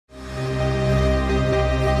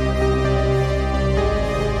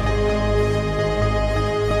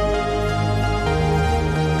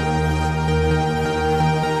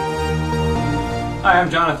I'm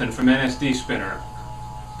Jonathan from NSD Spinner.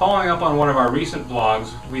 Following up on one of our recent blogs,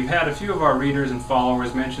 we've had a few of our readers and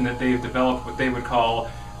followers mention that they've developed what they would call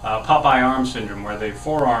Popeye arm syndrome, where their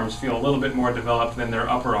forearms feel a little bit more developed than their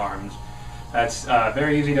upper arms. That's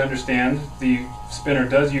very easy to understand. The spinner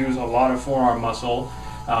does use a lot of forearm muscle,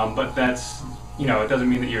 but that's, it doesn't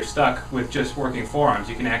mean that you're stuck with just working forearms.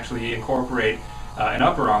 You can actually incorporate an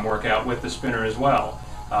upper arm workout with the spinner as well.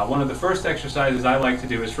 One of the first exercises I like to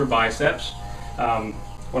do is for biceps.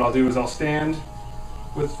 What I'll do is I'll stand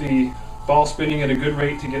with the ball spinning at a good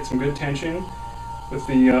rate to get some good tension, with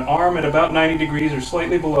the arm at about 90 degrees or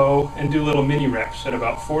slightly below, and do little mini reps at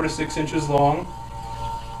about 4 to 6 inches long,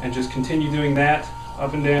 and just continue doing that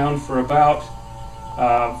up and down for about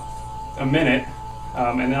a minute,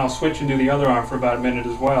 and then I'll switch and do the other arm for about a minute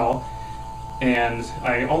as well. And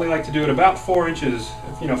I only like to do it about 4 inches,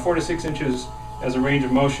 4 to 6 inches as a range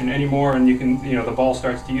of motion. Any more and you can, the ball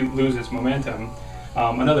starts to lose its momentum.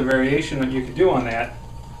 Another variation that you could do on that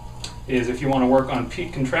is, if you want to work on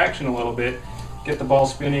peak contraction a little bit, get the ball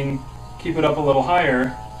spinning, keep it up a little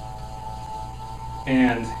higher,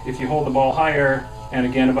 and if you hold the ball higher, and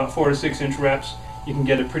again about 4 to 6 inch reps, you can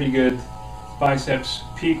get a pretty good biceps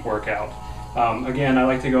peak workout. Again, I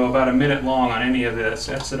like to go about a minute long on any of the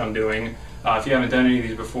sets that I'm doing. If you haven't done any of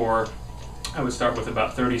these before, I would start with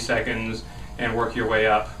about 30 seconds and work your way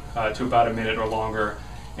up to about a minute or longer,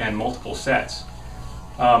 and multiple sets.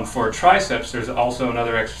 For triceps, there's also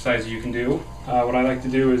another exercise you can do. What I like to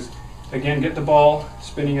do is, again, get the ball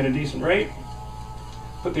spinning at a decent rate,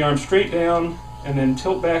 put the arm straight down, and then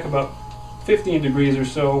tilt back about 15 degrees or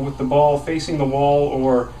so with the ball facing the wall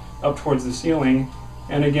or up towards the ceiling.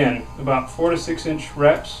 And again, about 4 to 6 inch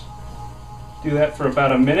reps. Do that for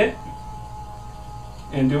about a minute,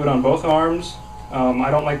 and do it on both arms.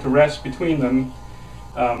 I don't like to rest between them,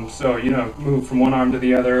 so move from one arm to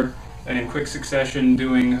the other in quick succession,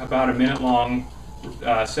 doing about a minute long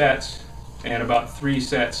sets, and about 3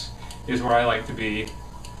 sets is where I like to be.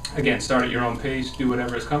 Again, start at your own pace, do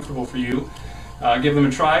whatever is comfortable for you. Give them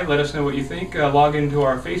a try, let us know what you think, log into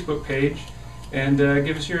our Facebook page, and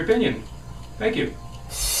give us your opinion. Thank you.